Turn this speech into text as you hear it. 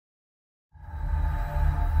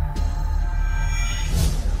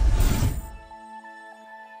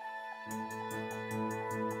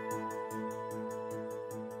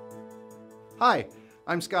Hi,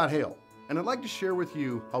 I'm Scott Hale, and I'd like to share with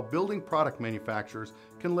you how building product manufacturers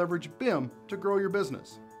can leverage BIM to grow your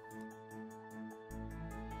business.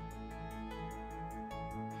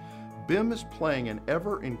 BIM is playing an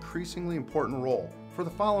ever increasingly important role for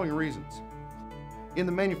the following reasons. In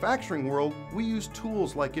the manufacturing world, we use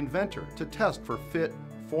tools like Inventor to test for fit,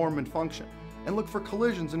 form, and function, and look for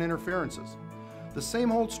collisions and interferences. The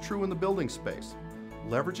same holds true in the building space.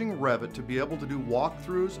 Leveraging Revit to be able to do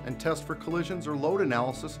walkthroughs and test for collisions or load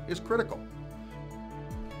analysis is critical.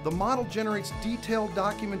 The model generates detailed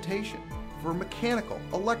documentation for mechanical,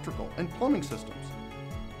 electrical, and plumbing systems.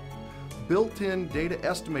 Built-in data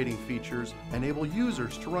estimating features enable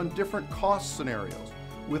users to run different cost scenarios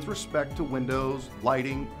with respect to windows,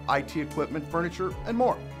 lighting, IT equipment, furniture, and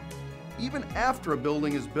more. Even after a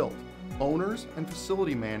building is built, owners and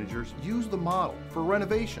facility managers use the model for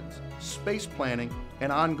renovations, space planning,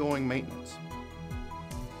 and ongoing maintenance.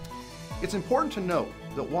 It's important to note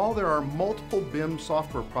that while there are multiple BIM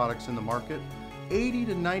software products in the market, 80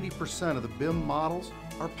 to 90% of the BIM models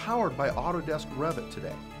are powered by Autodesk Revit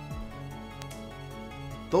today.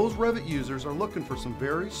 Those Revit users are looking for some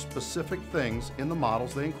very specific things in the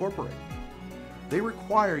models they incorporate. They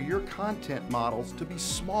require your content models to be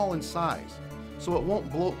small in size, so it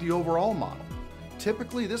won't bloat the overall model.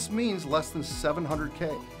 Typically, this means less than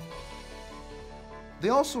 700K. They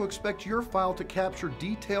also expect your file to capture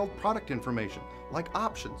detailed product information like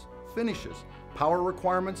options, finishes, power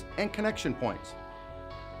requirements, and connection points.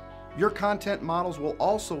 Your content models will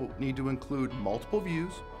also need to include multiple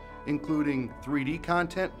views, including 3D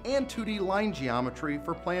content and 2D line geometry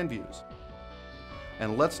for plan views.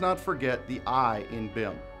 And let's not forget the I in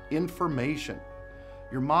BIM, information.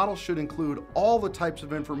 Your model should include all the types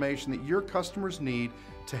of information that your customers need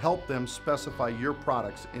to help them specify your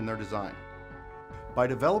products in their design. By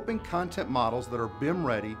developing content models that are BIM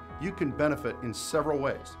ready, you can benefit in several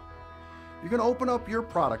ways. You're going to open up your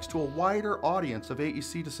products to a wider audience of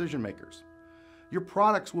AEC decision makers. Your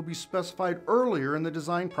products will be specified earlier in the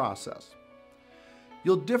design process.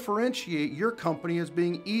 You'll differentiate your company as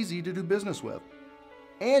being easy to do business with.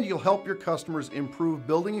 And you'll help your customers improve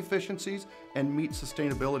building efficiencies and meet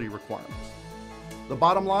sustainability requirements. The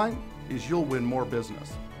bottom line is you'll win more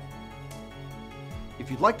business. If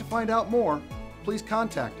you'd like to find out more, please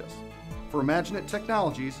contact us. For Imaginet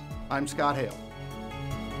Technologies, I'm Scott Hale.